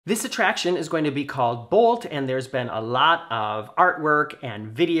This attraction is going to be called Bolt, and there's been a lot of artwork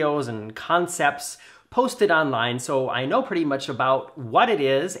and videos and concepts posted online, so I know pretty much about what it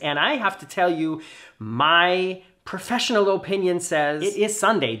is, and I have to tell you, my professional opinion says it is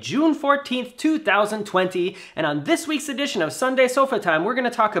Sunday, June 14th, 2020, and on this week's edition of Sunday Sofatime, we're going to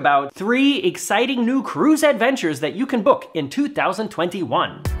talk about 3 exciting new cruise adventures that you can book in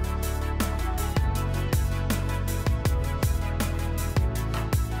 2021.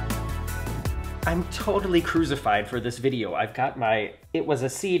 I'm totally cruisified for this video. I've got my It Was a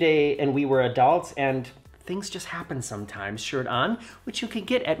Sea Day and We Were Adults and Things Just Happen Sometimes shirt on, which you can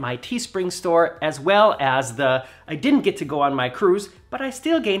get at my Teespring store, as well as the I didn't get to go on my cruise, but I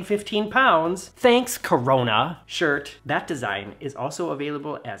still gained 15 pounds, thanks Corona shirt. That design is also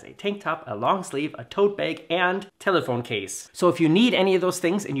available as a tank top, a long sleeve, a tote bag, and telephone case. So if you need any of those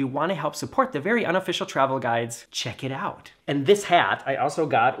things and you want to help support the very unofficial travel guides, check it out. And this hat I also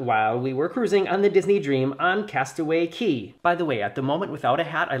got while we were cruising on the Disney Dream on Castaway Cay. By the way, at the moment without a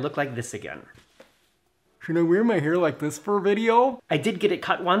hat, I look like this again. Should I wear my hair like this for a video? I did get it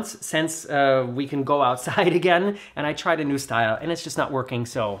cut once since we can go outside again, and I tried a new style and it's just not working,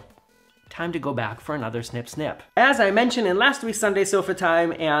 so time to go back for another snip snip. As I mentioned in last week's Sunday Sofa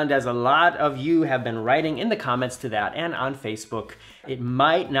Time, and as a lot of you have been writing in the comments to that and on Facebook, it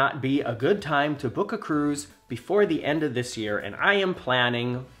might not be a good time to book a cruise before the end of this year, and I am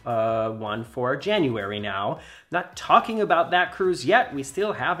planning one for January now. Not talking about that cruise yet. We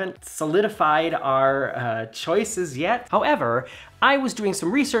still haven't solidified our choices yet. However, I was doing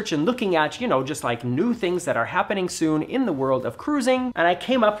some research and looking at, you know, just like new things that are happening soon in the world of cruising, and I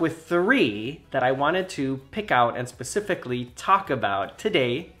came up with 3 that I wanted to pick out and specifically talk about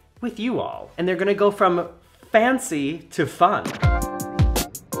today with you all. And they're gonna go from fancy to fun.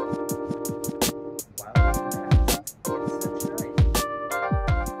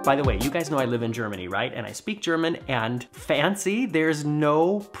 By the way, you guys know I live in Germany, right? And I speak German, and fancy, there's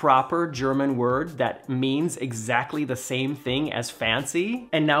no proper German word that means exactly the same thing as fancy.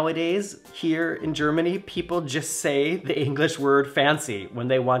 And nowadays, here in Germany, people just say the English word fancy when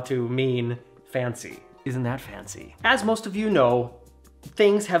they want to mean fancy. Isn't that fancy? As most of you know,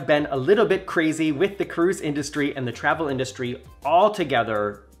 things have been a little bit crazy with the cruise industry and the travel industry all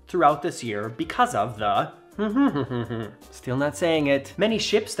together throughout this year because of the still not saying it. Many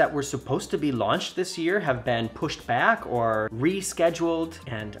ships that were supposed to be launched this year have been pushed back or rescheduled.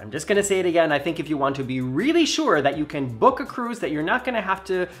 And I'm just gonna say it again, I think if you want to be really sure that you can book a cruise that you're not gonna have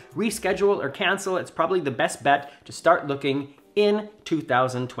to reschedule or cancel, it's probably the best bet to start looking in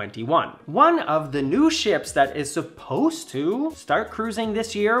 2021. One of the new ships that is supposed to start cruising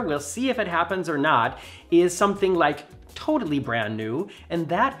this year, we'll see if it happens or not, is something like totally brand new, and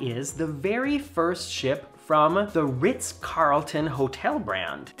that is the very first ship from the Ritz Carlton hotel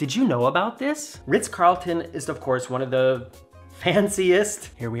brand. Did you know about this? Ritz Carlton is of course one of the fanciest,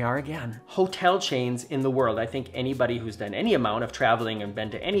 here we are again, hotel chains in the world. I think anybody who's done any amount of traveling and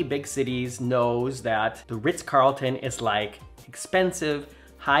been to any big cities knows that the Ritz Carlton is like expensive,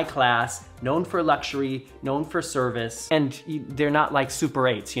 high class, known for luxury, known for service, and they're not like Super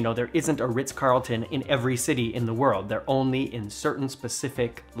 8s. You know, there isn't a Ritz Carlton in every city in the world. They're only in certain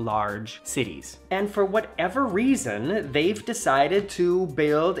specific large cities. And for whatever reason, they've decided to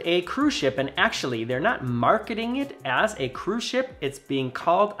build a cruise ship, and actually they're not marketing it as a cruise ship, it's being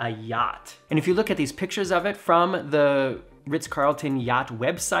called a yacht. And if you look at these pictures of it from the Ritz Carlton yacht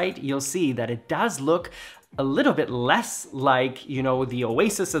website, you'll see that it does look a little bit less like, you know, the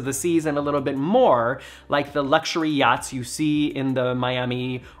Oasis of the Seas and a little bit more like the luxury yachts you see in the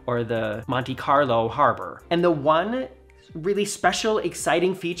Miami or the Monte Carlo harbor. And the one really special,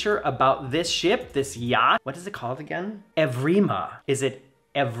 exciting feature about this ship, this yacht, what is it called again? Evrima. Is it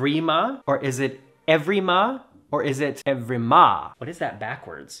Evrima or is it Evrima or is it Evrima? What is that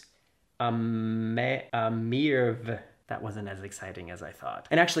backwards? Amirv. That wasn't as exciting as I thought.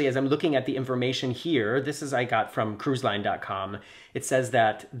 And actually, as I'm looking at the information here, this is I got from cruiseline.com. It says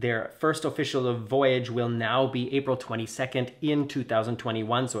that their first official voyage will now be April 22nd in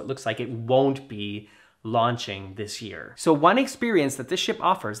 2021. So it looks like it won't be launching this year. So one experience that this ship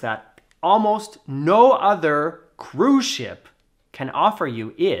offers that almost no other cruise ship can offer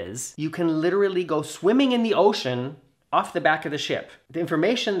you is you can literally go swimming in the ocean off the back of the ship. The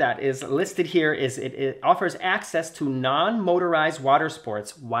information that is listed here is it offers access to non-motorized water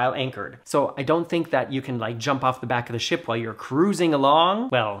sports while anchored. So I don't think that you can like jump off the back of the ship while you're cruising along.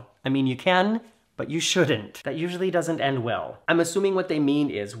 Well, I mean you can, but you shouldn't. That usually doesn't end well. I'm assuming what they mean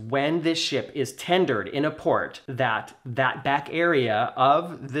is when this ship is tendered in a port, that back area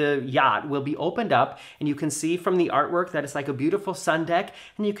of the yacht will be opened up, and you can see from the artwork that it's like a beautiful sun deck,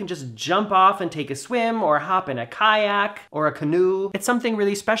 and you can just jump off and take a swim or hop in a kayak or a canoe. It's something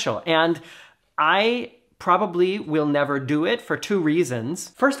really special, and I probably will never do it for two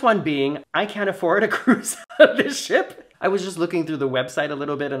reasons. First one being, I can't afford a cruise on this ship. I was just looking through the website a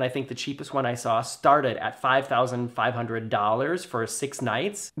little bit, and I think the cheapest one I saw started at $5,500 for 6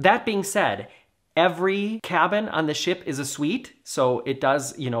 nights. That being said, every cabin on the ship is a suite, so it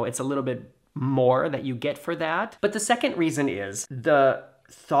does, you know, it's a little bit more that you get for that. But the second reason is the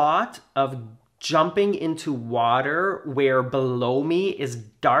thought of jumping into water where below me is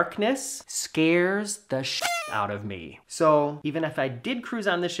darkness scares the shit out of me. So even if I did cruise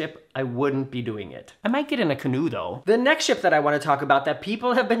on the ship, I wouldn't be doing it. I might get in a canoe though. The next ship that I want to talk about that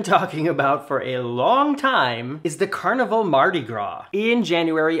people have been talking about for a long time is the Carnival Mardi Gras. In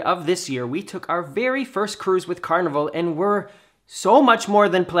January of this year, we took our very first cruise with Carnival and were so much more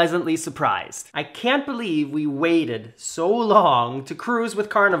than pleasantly surprised. I can't believe we waited so long to cruise with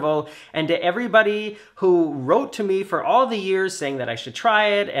Carnival, and to everybody who wrote to me for all the years saying that I should try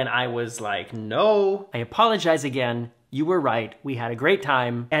it, and I was like, no. I apologize again. You were right, we had a great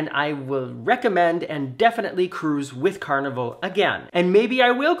time, and I will recommend and definitely cruise with Carnival again. And maybe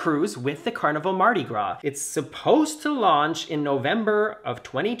I will cruise with the Carnival Mardi Gras. It's supposed to launch in November of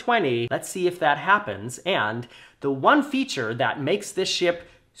 2020. Let's see if that happens. And the one feature that makes this ship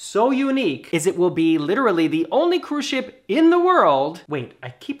so unique is it will be literally the only cruise ship in the world. Wait, I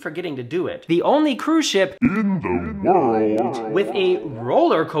keep forgetting to do it. The only cruise ship in the world with a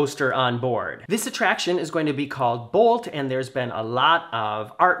roller coaster on board. This attraction is going to be called Bolt, and there's been a lot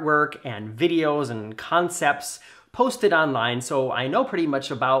of artwork and videos and concepts posted online, so I know pretty much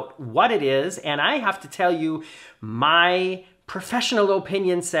about what it is, and I have to tell you, my professional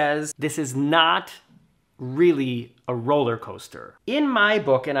opinion says this is not really a roller coaster. In my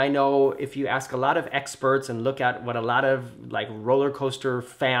book, and I know if you ask a lot of experts and look at what a lot of like roller coaster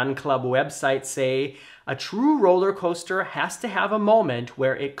fan club websites say, a true roller coaster has to have a moment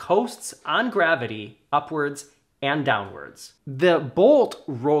where it coasts on gravity upwards and downwards. The Bolt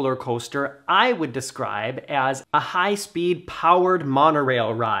roller coaster I would describe as a high-speed powered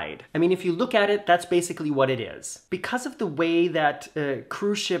monorail ride. I mean, if you look at it, that's basically what it is. Because of the way that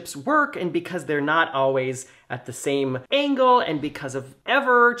cruise ships work, and because they're not always at the same angle, and because of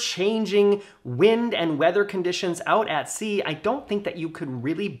ever-changing wind and weather conditions out at sea, I don't think that you could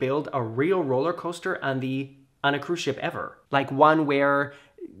really build a real roller coaster on a cruise ship ever. Like one where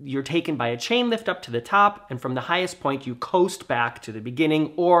you're taken by a chain lift up to the top, and from the highest point you coast back to the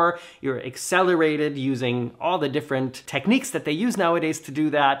beginning, or you're accelerated using all the different techniques that they use nowadays to do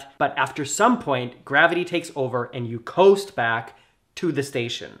that. But after some point, gravity takes over and you coast back to the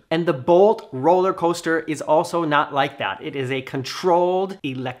station. And the Bolt roller coaster is also not like that. It is a controlled,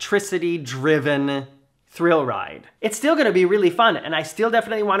 electricity-driven thrill ride. It's still gonna be really fun, and I still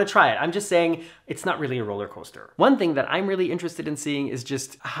definitely wanna try it. I'm just saying it's not really a roller coaster. One thing that I'm really interested in seeing is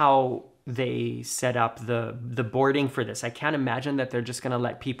just how they set up the boarding for this. I can't imagine that they're just gonna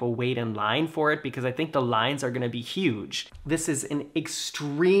let people wait in line for it, because I think the lines are gonna be huge. This is an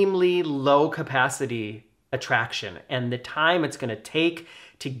extremely low capacity attraction, and the time it's gonna take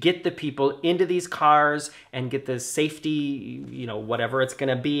to get the people into these cars and get the safety, you know, whatever it's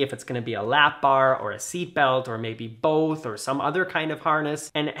gonna be, if it's gonna be a lap bar or a seat belt or maybe both or some other kind of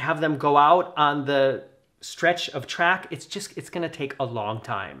harness, and have them go out on the stretch of track, it's gonna take a long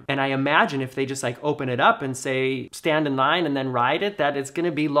time. And I imagine if they just like open it up and say, stand in line and then ride it, that it's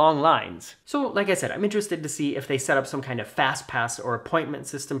gonna be long lines. So like I said, I'm interested to see if they set up some kind of fast pass or appointment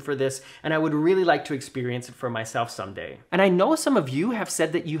system for this, and I would really like to experience it for myself someday. And I know some of you have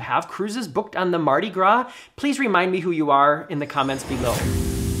said that you have cruises booked on the Mardi Gras. Please remind me who you are in the comments below.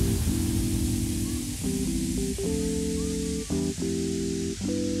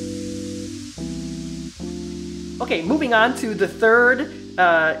 Okay, moving on to the third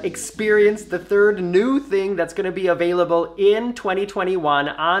experience, the third new thing that's gonna be available in 2021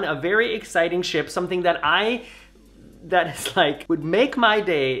 on a very exciting ship, something that is like, would make my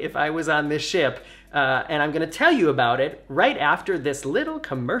day if I was on this ship, and I'm gonna tell you about it right after this little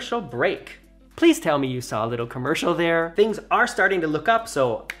commercial break. Please tell me you saw a little commercial there. Things are starting to look up,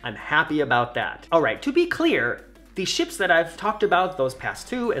 so I'm happy about that. All right, to be clear, the ships that I've talked about, those past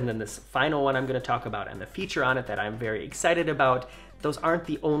two, and then this final one I'm gonna talk about, and the feature on it that I'm very excited about, those aren't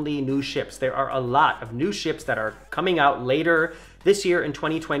the only new ships. There are a lot of new ships that are coming out later this year in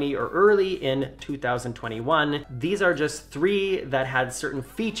 2020 or early in 2021. These are just 3 that had certain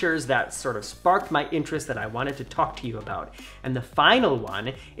features that sort of sparked my interest that I wanted to talk to you about. And the final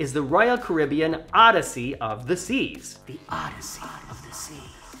one is the Royal Caribbean Odyssey of the Seas. The Odyssey of the Seas.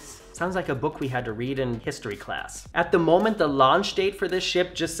 Sounds like a book we had to read in history class. At the moment, the launch date for this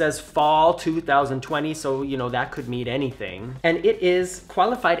ship just says fall 2020, so you know that could mean anything. And it is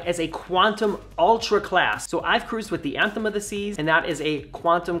qualified as a quantum ultra class. So I've cruised with the Anthem of the Seas, and that is a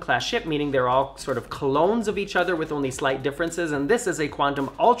quantum class ship, meaning they're all sort of clones of each other with only slight differences. And this is a quantum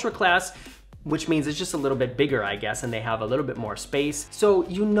ultra class, which means it's just a little bit bigger, I guess, and they have a little bit more space. So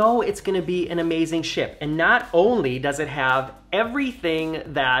you know it's gonna be an amazing ship. And not only does it have everything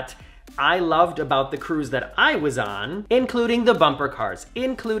that I loved about the cruise that I was on, including the bumper cars,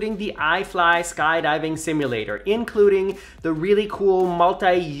 including the iFly skydiving simulator, including the really cool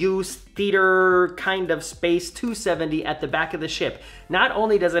multi-use theater kind of Space 270 at the back of the ship. Not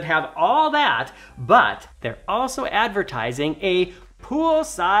only does it have all that, but they're also advertising a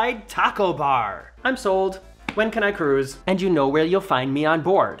poolside taco bar. I'm sold. When can I cruise? And you know where you'll find me on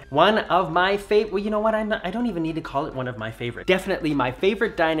board. One of my favorite, well, you know what, I don't even need to call it one of my favorite. Definitely my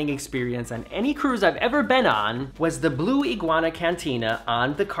favorite dining experience on any cruise I've ever been on was the Blue Iguana Cantina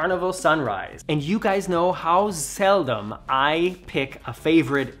on the Carnival Sunrise. And you guys know how seldom I pick a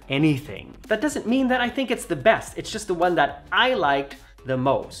favorite anything. That doesn't mean that I think it's the best. It's just the one that I liked the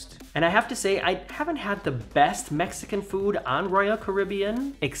most. And I have to say, I haven't had the best Mexican food on Royal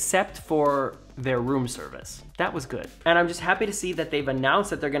Caribbean, except for their room service. That was good. And I'm just happy to see that they've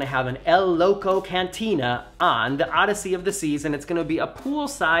announced that they're gonna have an El Loco Cantina on the Odyssey of the Seas, and it's gonna be a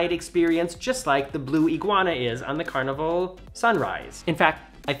poolside experience just like the Blue Iguana is on the Carnival Sunrise. In fact,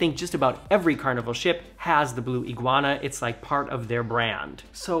 I think just about every Carnival ship has the Blue Iguana. It's like part of their brand.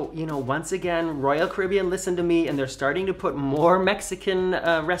 So, you know, once again, Royal Caribbean listened to me, and they're starting to put more Mexican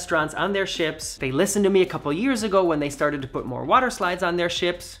restaurants on their ships. They listened to me a couple years ago when they started to put more water slides on their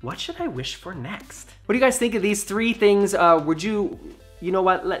ships. What should I wish for next? What do you guys think of these 3 things? Would you know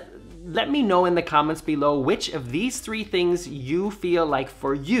what? Let me know in the comments below which of these 3 things you feel like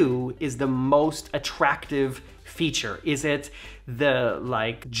for you is the most attractive feature. Is it the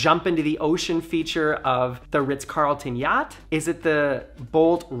like jump into the ocean feature of the Ritz Carlton yacht? Is it the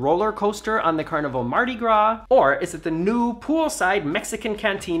Bolt roller coaster on the Carnival Mardi Gras? Or is it the new poolside Mexican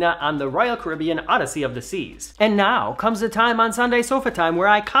cantina on the Royal Caribbean Odyssey of the Seas? And now comes the time on Sunday Sofa Time where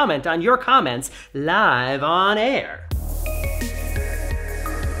I comment on your comments live on air.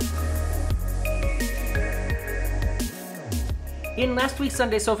 In last week's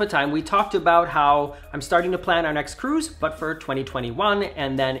Sunday Sofa Time, we talked about how I'm starting to plan our next cruise, but for 2021,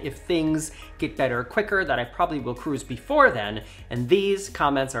 and then if things get better quicker, that I probably will cruise before then, and these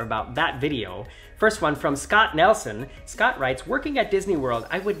comments are about that video. First one from Scott Nelson. Scott writes, working at Disney World,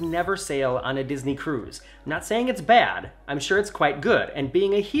 I would never sail on a Disney cruise. I'm not saying it's bad, I'm sure it's quite good, and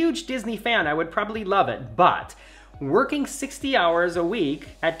being a huge Disney fan, I would probably love it, but working 60 hours a week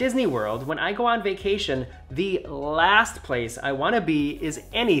at Disney World, when I go on vacation, the last place I want to be is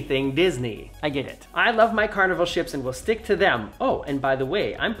anything Disney. I get it. I love my Carnival ships and will stick to them. Oh, and by the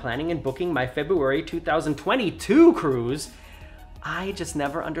way, I'm planning and booking my February 2022 cruise. I just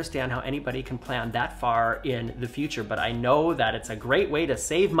never understand how anybody can plan that far in the future, but I know that it's a great way to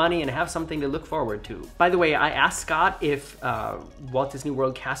save money and have something to look forward to. By the way, I asked Scott if Walt Disney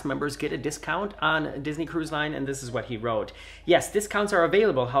World cast members get a discount on Disney Cruise Line, and this is what he wrote. Yes, discounts are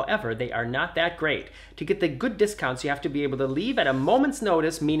available, however, they are not that great. To get the good discounts, you have to be able to leave at a moment's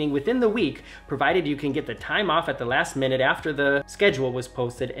notice, meaning within the week, provided you can get the time off at the last minute after the schedule was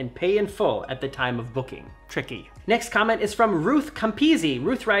posted and pay in full at the time of booking. Tricky. Next comment is from Ruth Campisi.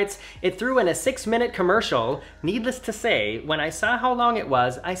 Ruth writes, it threw in a 6-minute commercial. Needless to say, when I saw how long it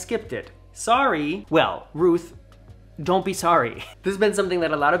was, I skipped it. Sorry. Well, Ruth, don't be sorry. This has been something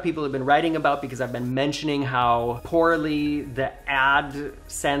that a lot of people have been writing about because I've been mentioning how poorly the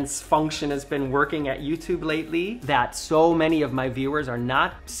AdSense function has been working at YouTube lately, that so many of my viewers are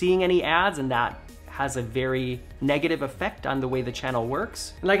not seeing any ads, and that has a very negative effect on the way the channel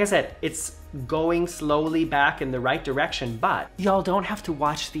works. And like I said, it's going slowly back in the right direction, but y'all don't have to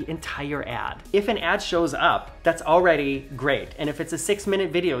watch the entire ad. If an ad shows up, that's already great. And if it's a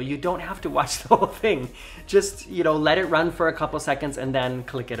 6-minute video, you don't have to watch the whole thing. Just, you know, let it run for a couple seconds and then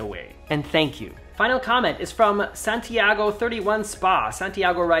click it away. And thank you. Final comment is from Santiago31 Spa.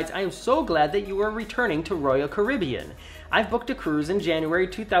 Santiago writes, I am so glad that you are returning to Royal Caribbean. I've booked a cruise in January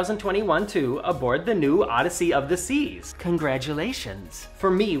 2021 too, aboard the new Odyssey of the Seas. Congratulations.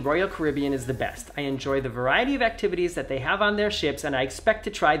 For me, Royal Caribbean is the best. I enjoy the variety of activities that they have on their ships, and I expect to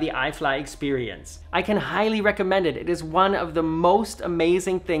try the iFly experience. I can highly recommend it. It is one of the most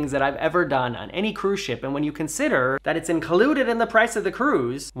amazing things that I've ever done on any cruise ship, and when you consider that it's included in the price of the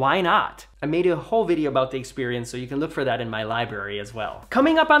cruise, why not? I made a whole video about the experience, so you can look for that in my library as well.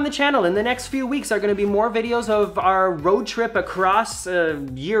 Coming up on the channel in the next few weeks are going to be more videos of our road trip across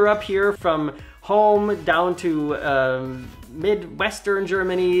Europe here, from home down to Midwestern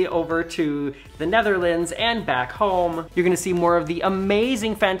Germany over to the Netherlands and back home. You're gonna see more of the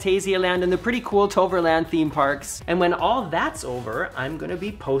amazing Phantasialand and the pretty cool Toverland theme parks. And when all that's over, I'm gonna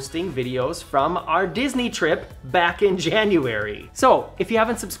be posting videos from our Disney trip back in January. So if you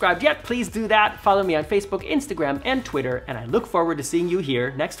haven't subscribed yet, please do that. Follow me on Facebook, Instagram, and Twitter, and I look forward to seeing you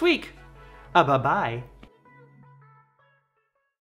here next week. Bye-bye.